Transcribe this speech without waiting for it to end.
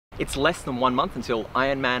It's less than 1 month until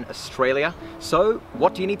Ironman Australia, so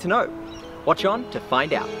what do you need to know? Watch on to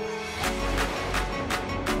find out.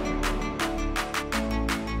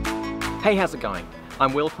 Hey, how's it going?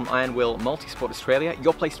 I'm Will from Will Multisport Australia,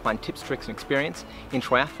 your place to find tips, tricks and experience in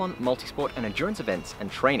triathlon, multisport and endurance events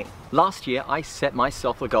and training. Last year I set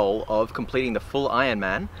myself the goal of completing the full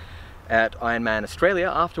Ironman at Ironman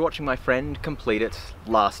Australia after watching my friend complete it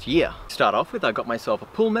last year. To start off with, I got myself a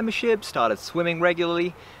pool membership, started swimming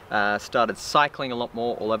regularly, started cycling a lot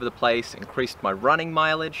more all over the place, increased my running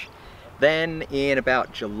mileage. Then in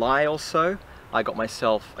about July or so, I got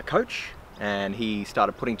myself a coach, and he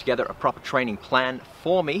started putting together a proper training plan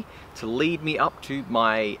for me to lead me up to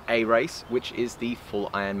my A race, which is the full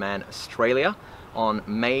Ironman Australia on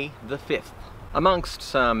May the 5th. Amongst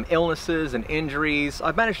some illnesses and injuries,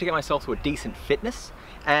 I've managed to get myself to a decent fitness,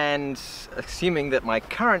 and assuming that my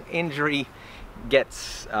current injury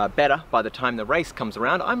gets better by the time the race comes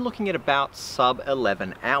around, I'm looking at about sub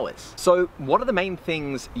 11 hours. So what are the main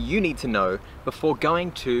things you need to know before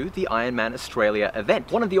going to the Ironman Australia event?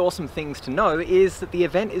 One of the awesome things to know is that the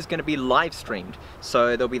event is going to be live streamed.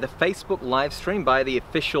 So there'll be the Facebook live stream by the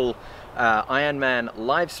official Ironman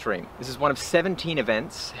live stream. This is one of 17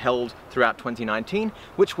 events held throughout 2019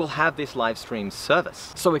 which will have this live stream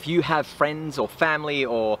service. So if you have friends or family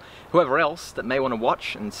or whoever else that may want to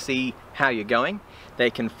watch and see how you're going, they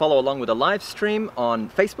can follow along with a live stream on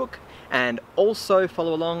Facebook and also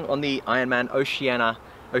follow along on the Ironman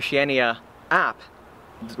Oceania app,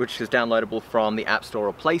 which is downloadable from the App Store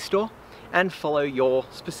or Play Store, and follow your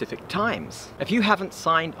specific times. If you haven't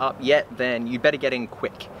signed up yet, then you better get in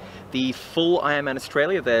quick. The full Ironman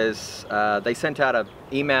Australia, they sent out an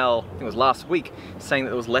email, I think it was last week, saying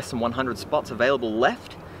that there was less than 100 spots available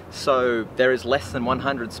left. So there is less than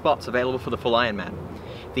 100 spots available for the full Ironman.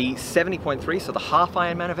 The 70.3, so the half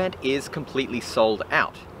Ironman event, is completely sold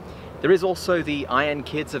out. There is also the Iron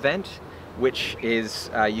Kids event, which is,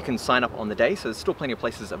 you can sign up on the day, so there's still plenty of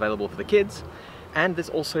places available for the kids. And there's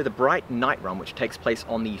also the Bright Night Run, which takes place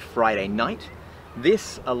on the Friday night.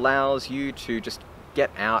 This allows you to just get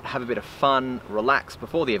out, have a bit of fun, relax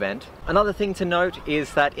before the event. Another thing to note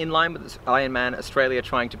is that in line with Ironman Australia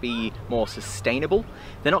trying to be more sustainable,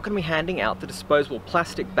 they're not going to be handing out the disposable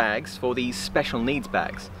plastic bags for these special needs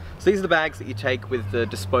bags. So these are the bags that you take with the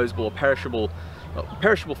disposable or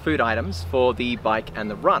perishable food items for the bike and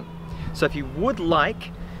the run. So if you would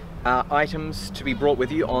like items to be brought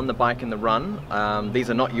with you on the bike and the run, these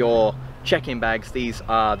are not your check-in bags, these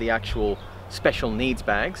are the actual special needs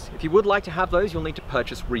bags. If you would like to have those, you'll need to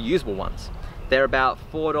purchase reusable ones. They're about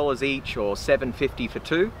 $4 each or $7.50 for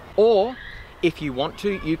two. Or if you want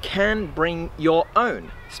to, you can bring your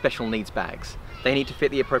own special needs bags. They need to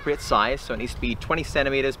fit the appropriate size, so it needs to be 20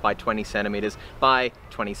 centimeters by 20 centimeters by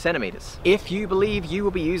 20 centimeters. If you believe you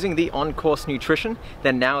will be using the on-course nutrition,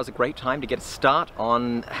 then now is a great time to get a start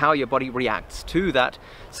on how your body reacts to that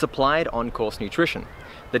supplied on-course nutrition.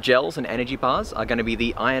 The gels and energy bars are going to be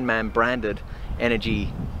the Ironman branded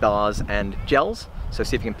energy bars and gels, so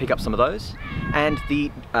see if you can pick up some of those. And the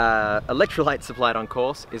electrolyte supplied on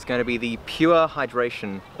course is going to be the Pure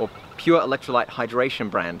Hydration or Pure Electrolyte Hydration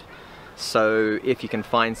brand. So if you can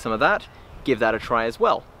find some of that, give that a try as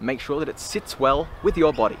well. Make sure that it sits well with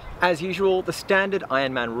your body. As usual, the standard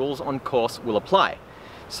Ironman rules on course will apply.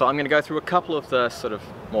 So I'm going to go through a couple of the sort of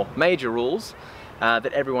more major rules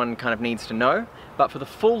that everyone kind of needs to know. But for the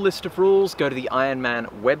full list of rules, go to the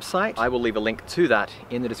Ironman website. I will leave a link to that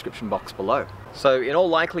in the description box below. So in all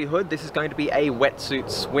likelihood, this is going to be a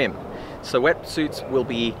wetsuit swim. So wetsuits will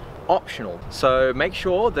be optional. So make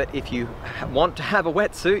sure that if you want to have a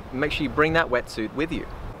wetsuit, make sure you bring that wetsuit with you.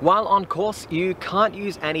 While on course, you can't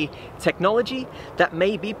use any technology that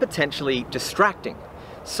may be potentially distracting.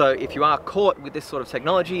 So if you are caught with this sort of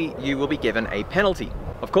technology, you will be given a penalty.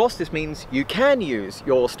 Of course, this means you can use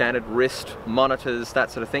your standard wrist monitors,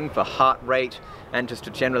 that sort of thing, for heart rate and just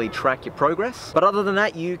to generally track your progress. But other than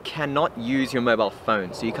that, you cannot use your mobile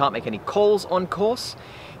phone. So you can't make any calls on course.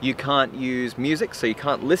 You can't use music, so you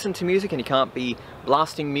can't listen to music, and you can't be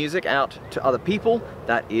blasting music out to other people.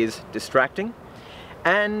 That is distracting.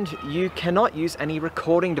 And you cannot use any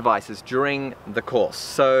recording devices during the course.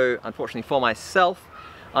 So unfortunately for myself,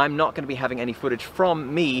 I'm not going to be having any footage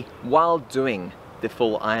from me while doing the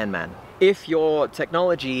full Ironman. If your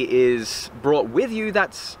technology is brought with you,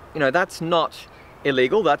 that's not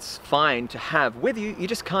illegal, that's fine to have with you, you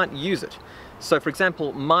just can't use it. So for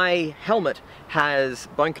example, my helmet has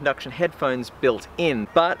bone conduction headphones built in,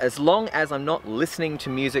 but as long as I'm not listening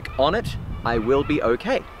to music on it, I will be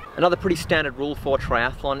okay. Another pretty standard rule for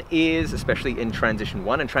triathlon is, especially in Transition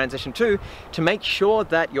 1 and Transition 2, to make sure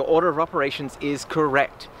that your order of operations is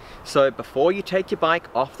correct. So before you take your bike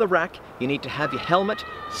off the rack, you need to have your helmet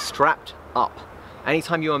strapped up.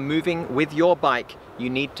 Anytime you are moving with your bike, you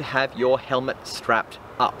need to have your helmet strapped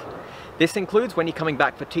up. This includes when you're coming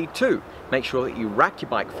back for T2. Make sure that you rack your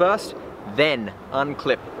bike first, then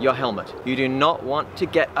unclip your helmet. You do not want to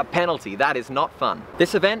get a penalty. That is not fun.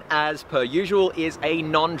 This event, as per usual, is a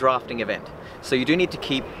non-drafting event. So you do need to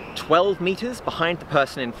keep 12 meters behind the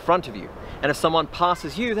person in front of you. And if someone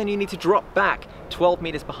passes you, then you need to drop back 12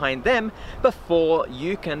 meters behind them before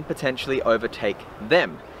you can potentially overtake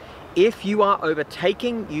them. If you are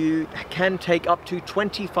overtaking, you can take up to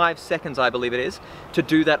 25 seconds, I believe it is, to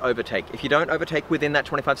do that overtake. If you don't overtake within that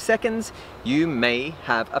 25 seconds, you may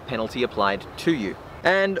have a penalty applied to you.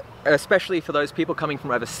 And especially for those people coming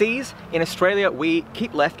from overseas, in Australia we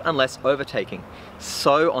keep left unless overtaking.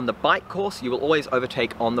 So on the bike course, you will always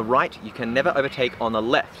overtake on the right. You can never overtake on the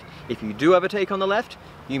left. If you do overtake on the left,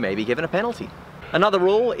 you may be given a penalty. Another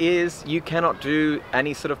rule is you cannot do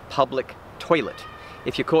any sort of public toilet.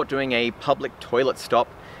 If you're caught doing a public toilet stop,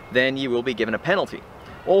 then you will be given a penalty.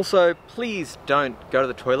 Also, please don't go to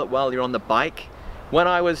the toilet while you're on the bike. When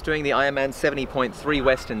I was doing the Ironman 70.3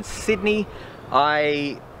 Western Sydney,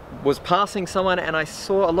 I was passing someone and I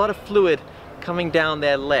saw a lot of fluid coming down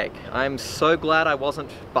their leg. I'm so glad I wasn't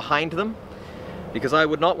behind them, because I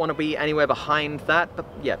would not want to be anywhere behind that. But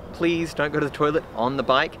yeah, please don't go to the toilet on the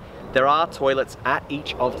bike. There are toilets at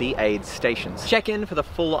each of the aid stations. Check-in for the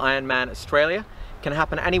full Ironman Australia can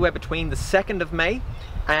happen anywhere between the 2nd of May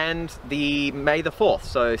and the May the 4th,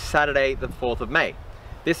 so Saturday the 4th of May.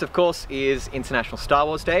 This of course is International Star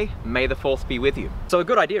Wars Day. May the 4th be with you. So a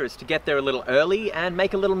good idea is to get there a little early and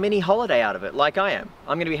make a little mini holiday out of it, like I am.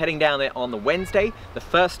 I'm going to be heading down there on the Wednesday, the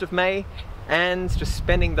 1st of May, and just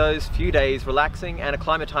spending those few days relaxing and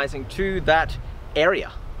acclimatizing to that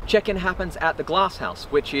area. Check-in happens at the Glass House,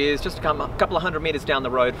 which is just a couple of hundred meters down the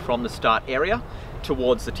road from the start area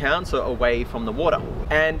towards the town, so away from the water.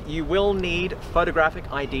 And you will need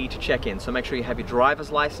photographic ID to check in, so make sure you have your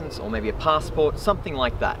driver's license or maybe a passport, something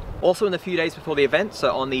like that. Also in the few days before the event,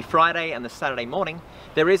 so on the Friday and the Saturday morning,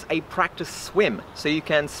 there is a practice swim. So you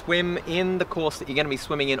can swim in the course that you're going to be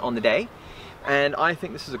swimming in on the day. And I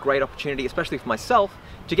think this is a great opportunity, especially for myself,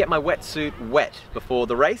 to get my wetsuit wet before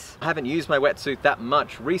the race. I haven't used my wetsuit that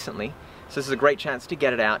much recently, so this is a great chance to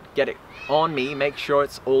get it out, get it on me, make sure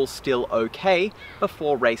it's all still okay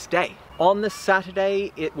before race day. On the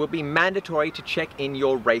Saturday, it will be mandatory to check in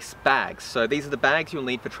your race bags. So these are the bags you'll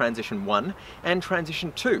need for Transition 1 and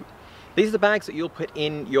Transition 2. These are the bags that you'll put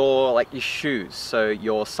in your your shoes, so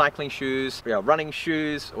your cycling shoes, your running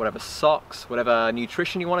shoes, whatever socks, whatever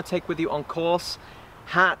nutrition you want to take with you on course,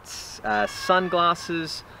 hats,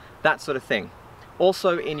 sunglasses, that sort of thing.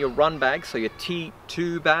 Also in your run bag, so your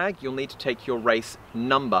T2 bag, you'll need to take your race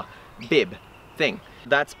number, bib thing.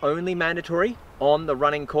 That's only mandatory on the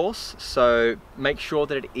running course, so make sure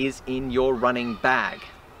that it is in your running bag.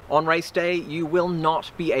 On race day, you will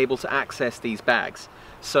not be able to access these bags.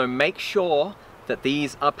 So make sure that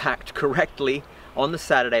these are packed correctly on the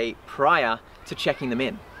Saturday prior to checking them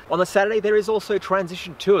in. On the Saturday, there is also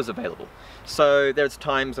transition tours available. So there's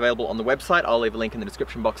times available on the website. I'll leave a link in the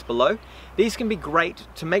description box below. These can be great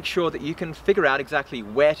to make sure that you can figure out exactly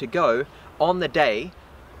where to go on the day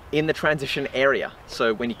in the transition area.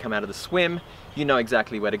 So when you come out of the swim, you know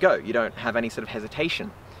exactly where to go. You don't have any sort of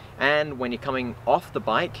hesitation. And when you're coming off the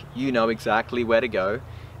bike, you know exactly where to go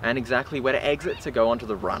and exactly where to exit to go onto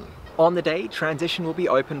the run. On the day, transition will be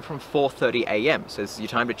open from 4:30 AM, so this is your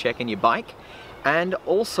time to check in your bike. And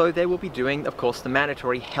also they will be doing, of course, the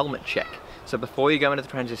mandatory helmet check. So before you go into the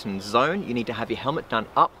transition zone, you need to have your helmet done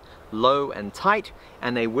up, low and tight,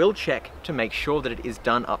 and they will check to make sure that it is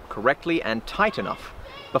done up correctly and tight enough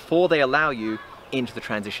before they allow you into the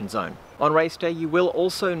transition zone. On race day, you will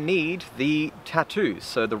also need the tattoos,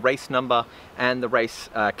 so the race number and the race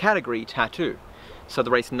category tattoo. So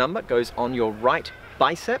the race number goes on your right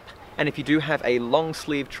bicep, and if you do have a long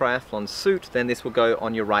sleeve triathlon suit, then this will go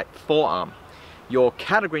on your right forearm. Your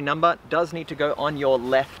category number does need to go on your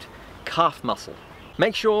left calf muscle.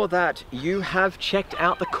 Make sure that you have checked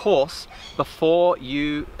out the course before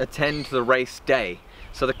you attend the race day.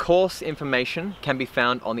 So the course information can be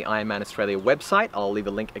found on the Ironman Australia website. I'll leave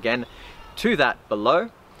a link again to that below.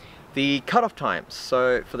 The cutoff times,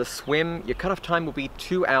 so for the swim, your cutoff time will be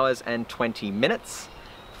 2 hours and 20 minutes.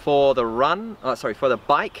 For the run, for the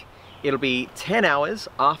bike, it'll be 10 hours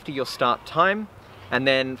after your start time. And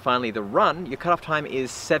then finally the run, your cutoff time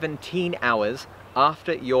is 17 hours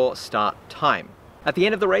after your start time. At the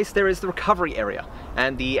end of the race, there is the recovery area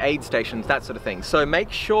and the aid stations, that sort of thing. So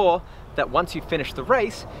make sure that once you finish the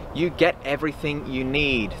race, you get everything you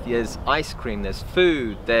need. There's ice cream, there's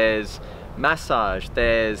food, there's massage,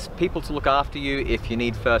 there's people to look after you if you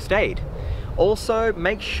need first aid. Also,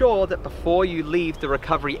 make sure that before you leave the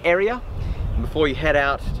recovery area, before you head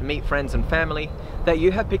out to meet friends and family, that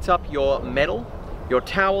you have picked up your medal, your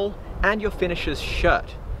towel, and your finisher's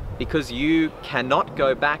shirt, because you cannot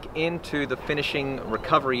go back into the finishing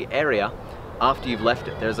recovery area after you've left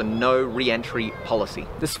it. There's a no re-entry policy.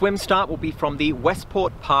 The swim start will be from the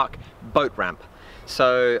Westport Park boat ramp.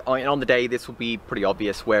 So on the day, this will be pretty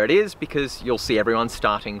obvious where it is because you'll see everyone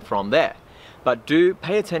starting from there. But do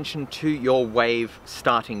pay attention to your wave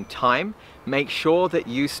starting time. Make sure that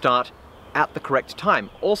you start at the correct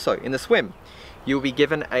time. Also, in the swim, you'll be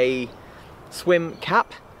given a swim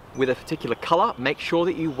cap with a particular color. Make sure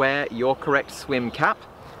that you wear your correct swim cap.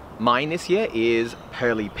 Mine this year is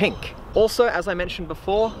pearly pink. Also, as I mentioned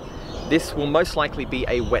before, this will most likely be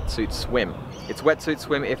a wetsuit swim. It's wetsuit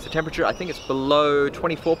swim if the temperature, I think it's below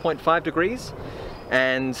 24.5 degrees.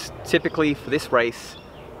 And typically for this race,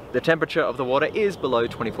 the temperature of the water is below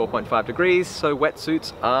 24.5 degrees, so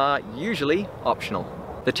wetsuits are usually optional.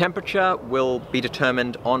 The temperature will be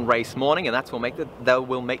determined on race morning, and that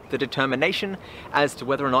will make the determination as to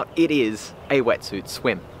whether or not it is a wetsuit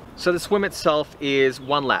swim. So the swim itself is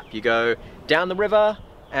one lap. You go down the river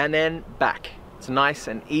and then back. It's nice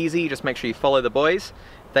and easy. Just make sure you follow the boys.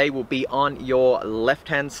 They will be on your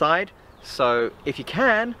left-hand side. So if you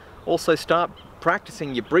can, also start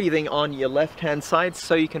practicing your breathing on your left-hand side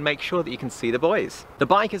so you can make sure that you can see the boys. The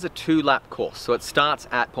bike is a 2-lap course, so it starts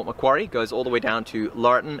at Port Macquarie, goes all the way down to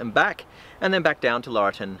Laurieton and back, and then back down to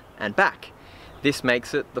Laurieton and back. This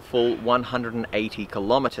makes it the full 180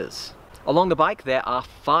 kilometers. Along the bike there are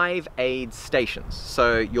 5 aid stations,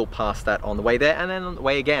 so you'll pass that on the way there and then on the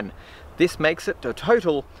way again. This makes it a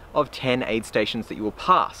total of 10 aid stations that you will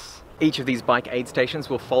pass. Each of these bike aid stations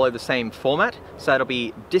will follow the same format, so it'll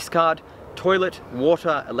be discard, toilet,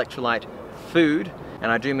 water, electrolyte, food,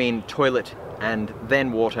 and I do mean toilet and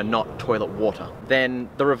then water, not toilet water. Then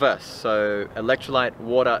the reverse, so electrolyte,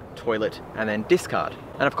 water, toilet, and then discard.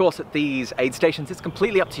 And of course at these aid stations it's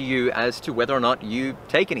completely up to you as to whether or not you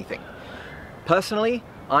take anything. Personally,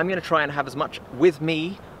 I'm going to try and have as much with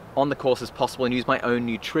me on the course as possible and use my own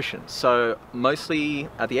nutrition. So mostly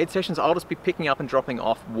at the aid stations I'll just be picking up and dropping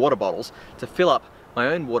off water bottles to fill up my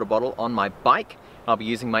own water bottle on my bike. I'll be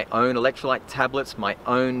using my own electrolyte tablets, my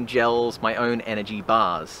own gels, my own energy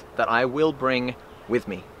bars that I will bring with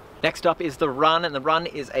me. Next up is the run, and the run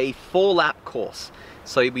is a 4-lap course.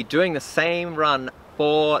 So you'll be doing the same run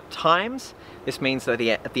 4 times. This means that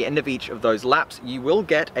at the end of each of those laps, you will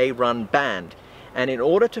get a run band. And in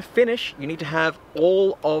order to finish, you need to have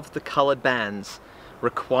all of the colored bands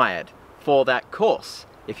required for that course.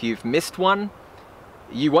 If you've missed one,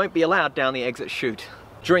 you won't be allowed down the exit chute.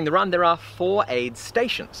 During the run, there are 4 aid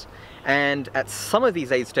stations, and at some of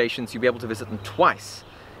these aid stations, you'll be able to visit them twice.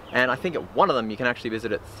 And I think at one of them, you can actually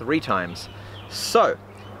visit it 3 times. So,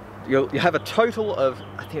 you'll have a total of,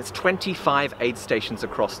 I think it's 25 aid stations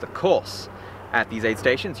across the course. At these aid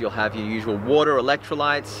stations, you'll have your usual water,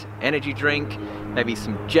 electrolytes, energy drink, maybe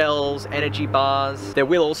some gels, energy bars. There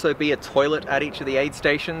will also be a toilet at each of the aid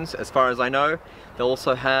stations, as far as I know. They'll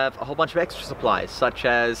also have a whole bunch of extra supplies, such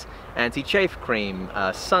as anti-chafe cream,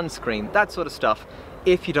 sunscreen, that sort of stuff,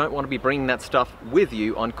 if you don't want to be bringing that stuff with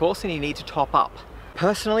you on course and you need to top up.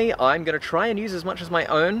 Personally, I'm going to try and use as much as my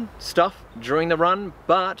own stuff during the run,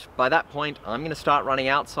 but by that point, I'm going to start running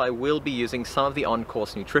out, so I will be using some of the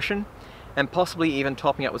on-course nutrition, and possibly even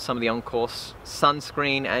topping up with some of the on-course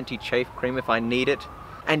sunscreen, anti-chafe cream if I need it.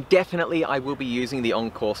 And definitely I will be using the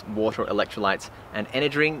on-course water, electrolytes, and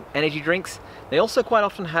energy drinks. They also quite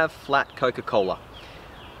often have flat Coca-Cola.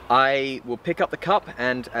 I will pick up the cup,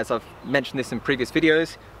 and as I've mentioned this in previous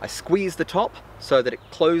videos, I squeeze the top so that it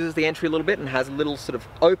closes the entry a little bit and has a little sort of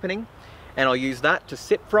opening, and I'll use that to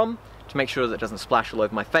sip from to make sure that it doesn't splash all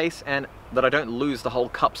over my face and that I don't lose the whole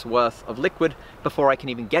cup's worth of liquid before I can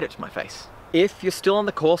even get it to my face. If you're still on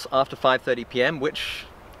the course after 5:30 p.m, which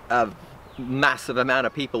a massive amount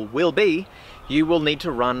of people will be, you will need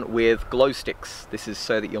to run with glow sticks. This is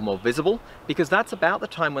so that you're more visible, because that's about the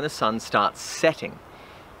time when the sun starts setting.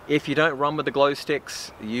 If you don't run with the glow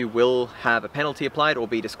sticks, you will have a penalty applied or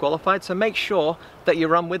be disqualified, so make sure that you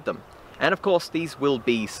run with them. And of course, these will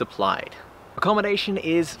be supplied. Accommodation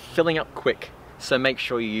is filling up quick, so make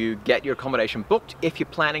sure you get your accommodation booked if you're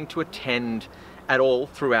planning to attend at all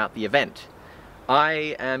throughout the event.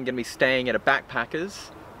 I am going to be staying at a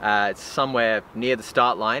backpackers. It's somewhere near the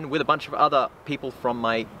start line with a bunch of other people from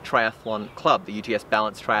my triathlon club, the UTS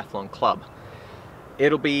Balance Triathlon Club.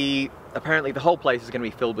 It'll be apparently the whole place is going to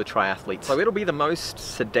be filled with triathletes. So it'll be the most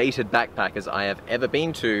sedated backpackers I have ever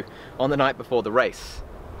been to on the night before the race.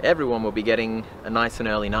 Everyone will be getting a nice and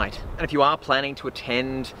early night. And if you are planning to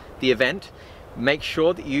attend the event, make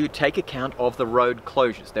sure that you take account of the road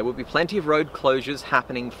closures. There will be plenty of road closures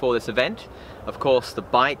happening for this event. Of course, the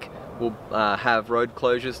bike will have road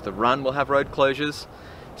closures, the run will have road closures.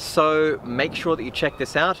 So make sure that you check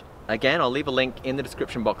this out. Again, I'll leave a link in the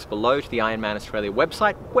description box below to the Ironman Australia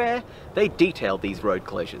website where they detail these road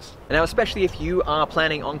closures. Now, especially if you are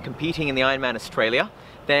planning on competing in the Ironman Australia,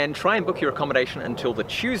 then try and book your accommodation until the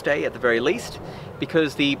Tuesday at the very least,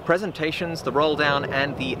 because the presentations, the roll down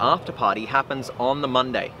and the after party happens on the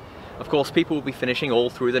Monday. Of course, people will be finishing all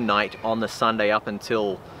through the night on the Sunday up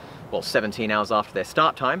until, well, 17 hours after their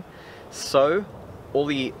start time. So all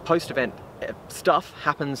the post-event stuff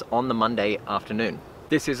happens on the Monday afternoon.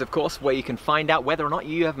 This is, of course, where you can find out whether or not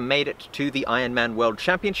you have made it to the Ironman World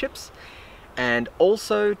Championships, and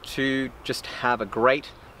also to just have a great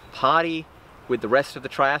party with the rest of the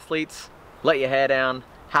triathletes, let your hair down,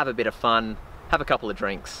 have a bit of fun, have a couple of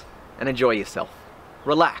drinks, and enjoy yourself.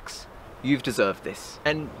 Relax, you've deserved this.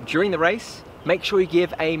 And during the race, make sure you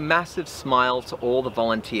give a massive smile to all the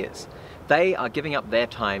volunteers. They are giving up their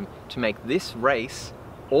time to make this race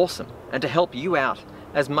awesome and to help you out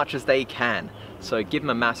as much as they can. So give them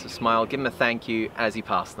a massive smile, give them a thank you as you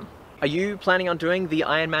pass them. Are you planning on doing the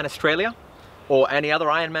Ironman Australia or any other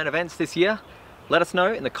Ironman events this year? Let us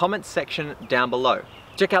know in the comments section down below.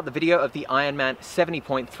 Check out the video of the Ironman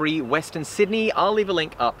 70.3 Western Sydney. I'll leave a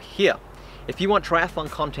link up here. If you want triathlon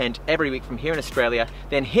content every week from here in Australia,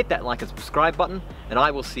 then hit that like and subscribe button, and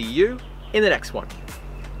I will see you in the next one.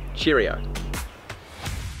 Cheerio.